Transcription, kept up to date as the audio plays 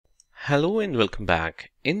Hello and welcome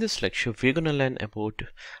back. In this lecture, we're going to learn about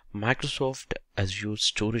Microsoft Azure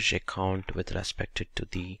storage account with respect to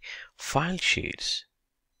the file shares.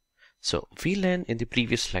 So we learned in the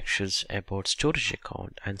previous lectures about storage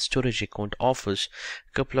account, and storage account offers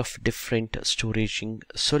a couple of different storaging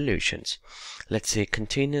solutions. Let's say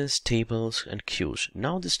containers, tables, and queues.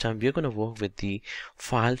 Now this time we're going to work with the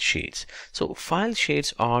file shares. So file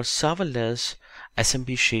shares are serverless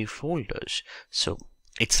SMB share folders. So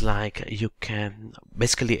it's like you can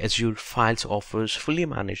basically Azure Files offers fully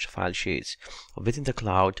managed file shares within the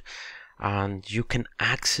cloud, and you can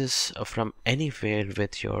access from anywhere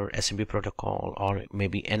with your SMB protocol or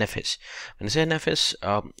maybe NFS. When I say NFS,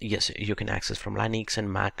 yes, you can access from Linux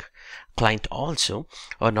and Mac client also,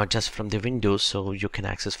 or not just from the Windows, so you can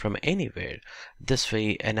access from anywhere. This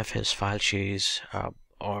way NFS file shares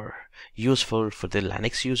are useful for the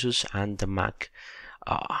Linux users and the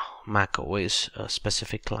macOS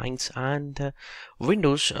specific clients, and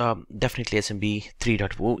Windows definitely SMB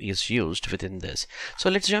 3.0 is used within this. So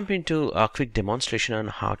let's jump into a quick demonstration on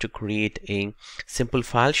how to create a simple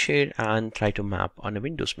file share and try to map on a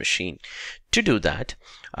Windows machine. To do that,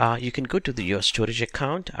 you can go to your storage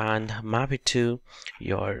account and map it to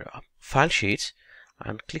your file shares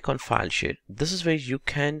and click on file share. This is where you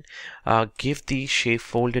can give the share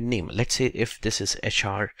folder name. Let's say if this is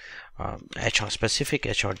HR specific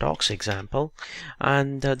HR docs example,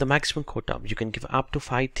 and the maximum quota you can give up to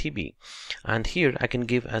 5 TB, and here I can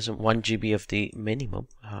give as 1 GB of the minimum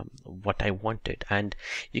what I wanted, and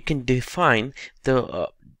you can define the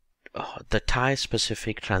type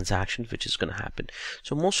specific transactions which is going to happen.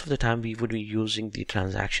 So most of the time we would be using the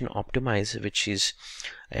transaction optimize, which is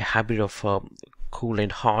a hybrid of cool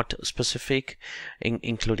and hot specific,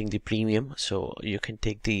 including the premium. So you can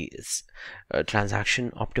take the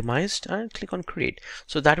transaction optimized and click on create.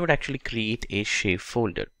 So that would actually create a share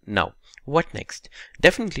folder. Now what next?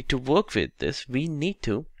 Definitely to work with this we need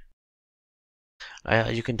to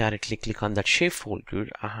you can directly click on that share folder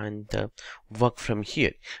and work from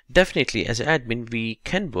here. Definitely as an admin we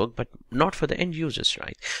can work, but not for the end users,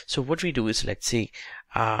 right? So what we do is, let's say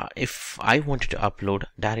if I wanted to upload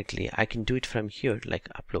directly, I can do it from here, like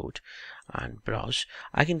upload and browse.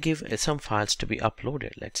 I can give some files to be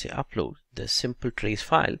uploaded. Let's say upload the simple trace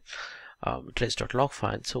file, trace.log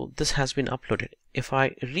file. So this has been uploaded. If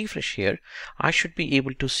I refresh here, I should be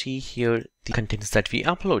able to see here the contents that we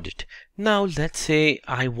uploaded. Now let's say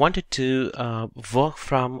I wanted to work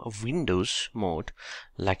from Windows mode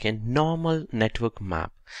like a normal network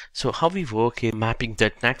map. So how we work is mapping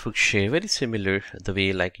that network share, very similar the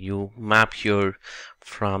way like you map here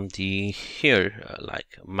from the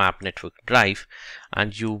like map network drive,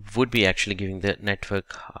 and you would be actually giving the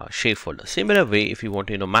network share folder. Similar way, if you want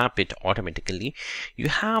to map it automatically, you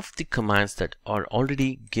have the commands that are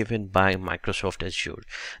already given by Microsoft Azure.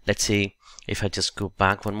 Let's say if I just go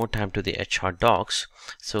back one more time to the HR docs,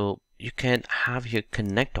 so you can have here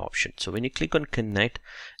connect option. So when you click on connect,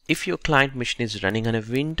 if your client machine is running on a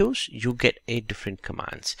Windows, you get a different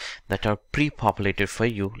commands that are pre-populated for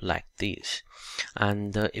you like these.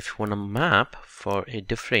 And if you want to map for a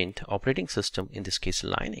different operating system, in this case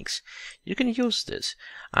Linux, you can use this.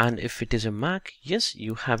 And if it is a Mac, yes,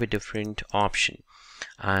 you have a different option.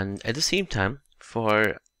 And at the same time,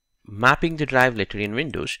 for mapping the drive later in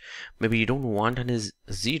Windows, maybe you don't want on a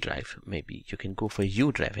Z drive, maybe you can go for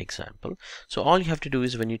U drive example. So all you have to do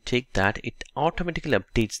is when you take that, it automatically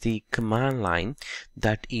updates the command line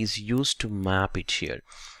that is used to map it here.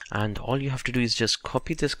 And all you have to do is just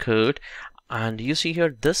copy this code, and you see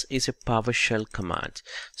here this is a PowerShell command.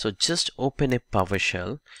 So just open a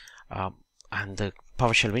PowerShell and the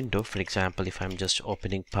PowerShell window. For example, if I'm just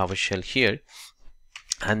opening PowerShell here,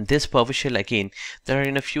 and this PowerShell, again, there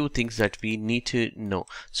are a few things that we need to know.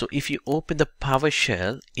 So if you open the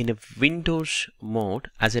PowerShell in a Windows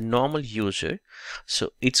mode as a normal user,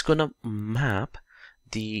 so it's gonna map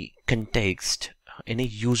the context in a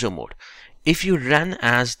user mode. If you run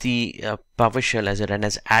as the PowerShell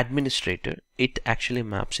as administrator, it actually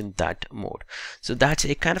maps in that mode. So that's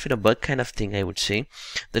a kind of a bug kind of thing, I would say.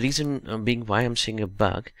 The reason being why I'm saying a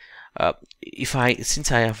bug,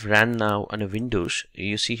 since I have run now on a Windows,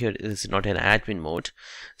 you see here it is not an admin mode,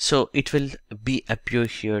 so it will be appear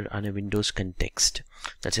here on a Windows context.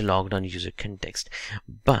 That's a logged on user context.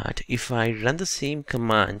 But if I run the same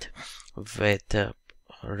command with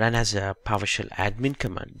run as a PowerShell admin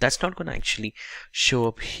command, that's not going to actually show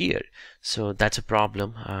up here. So that's a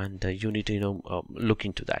problem, and you need to look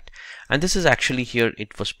into that. And this is actually here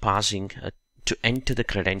it was parsing to enter the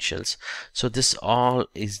credentials. So this all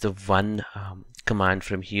is the one command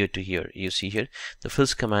from here to here. You see here the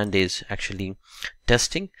first command is actually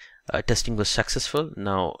testing testing was successful.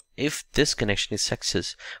 Now if this connection is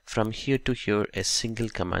success, from here to here a single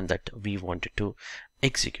command that we wanted to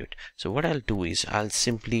execute. So what I'll do is I'll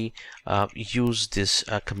simply use this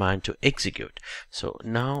command to execute. So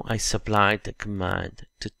now I supplied the command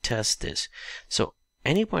to test this. So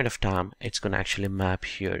any point of time it's going to actually map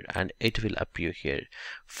here and it will appear here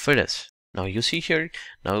for us. Now you see here,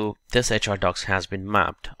 now this HR docs has been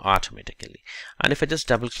mapped automatically, and if I just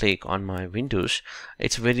double click on my Windows,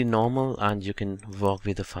 it's very normal and you can work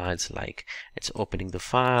with the files like it's opening the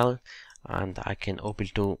file and I can open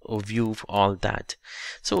to view all that.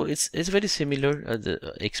 So it's very similar.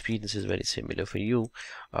 The experience is very similar for you,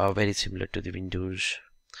 very similar to the Windows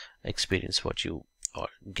experience what you are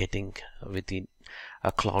getting with the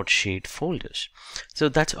cloud shared folders. So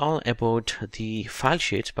that's all about the file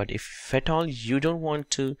shares. But if at all you don't want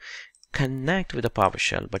to connect with a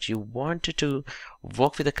PowerShell but you wanted to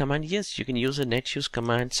work with a command, yes, you can use a netuse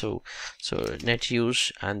command. So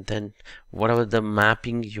netuse, and then whatever the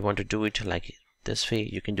mapping you want to do it like this way,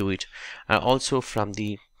 you can do it. Also from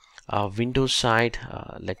the Windows side,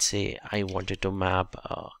 let's say I wanted to map,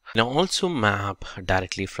 now also map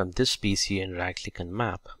directly from this PC and right click and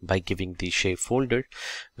map by giving the share folder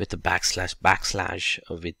with the backslash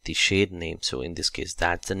with the shared name. So in this case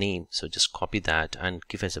that's the name, so just copy that and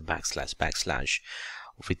give us a backslash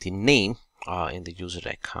with the name in the user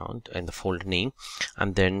account and the folder name,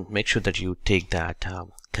 and then make sure that you take that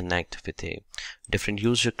connect with a different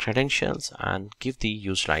user credentials and give the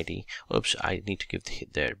user ID. Oops, I need to give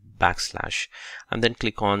their backslash and then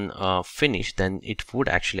click on finish. Then it would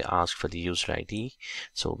actually ask for the user ID,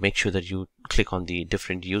 so make sure that you click on the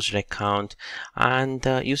different user account, and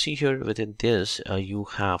you see here within this you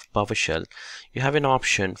have PowerShell. You have an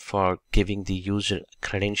option for giving the user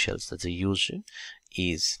credentials, that the user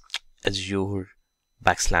is Azure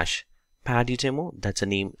 /Paddy demo. That's a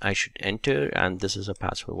name I should enter, and this is a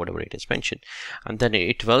password, whatever it is mentioned, and then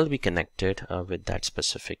it will be connected with that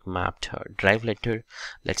specific mapped drive letter.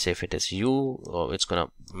 Let's say if it is you, or it's gonna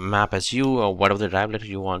map as you, or whatever the drive letter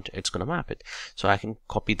you want, it's gonna map it. So I can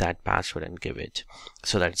copy that password and give it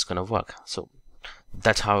so that it's gonna work. So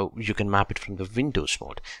that's how you can map it from the Windows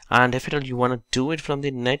mode. And if at all you want to do it from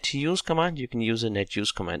the netuse command, you can use a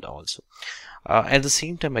netuse command also. At the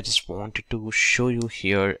same time, I just wanted to show you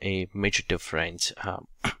here a major difference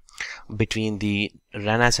between the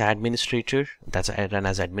run as administrator, that's a run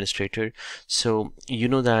as administrator. So you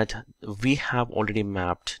know that we have already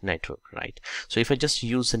mapped network, right? So if I just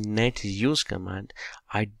use the netuse command,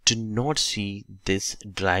 I do not see this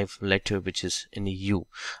drive letter which is in a U.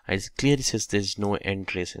 It clearly says there's no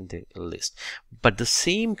entries in the list. But the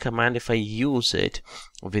same command, if I use it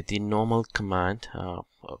with the normal command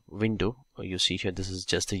window, you see here this is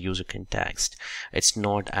just the user context, it's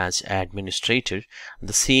not as administrator.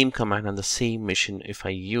 The same command and the same mission, if I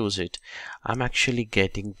use it, I'm actually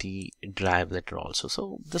getting the drive letter also.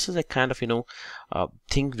 So this is a kind of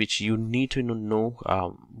thing which you need to know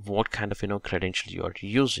what kind of credential you are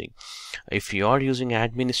using. If you are using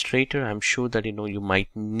administrator, I'm sure that you might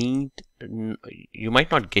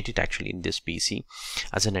not get it actually in this PC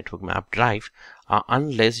as a network map drive,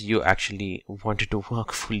 unless you actually wanted to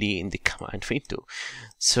work fully in the command window.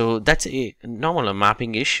 So that's a normal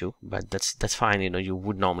mapping issue, but that's fine. You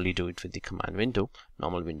would normally do it with the command window,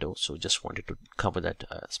 normal window. So just wanted to cover that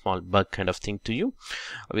small bug kind of thing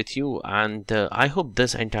with you, and I hope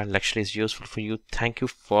this entire lecture is useful for you. Thank you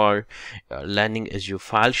for learning Azure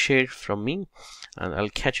File Share from me, and I'll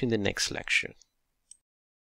catch you in the next lecture.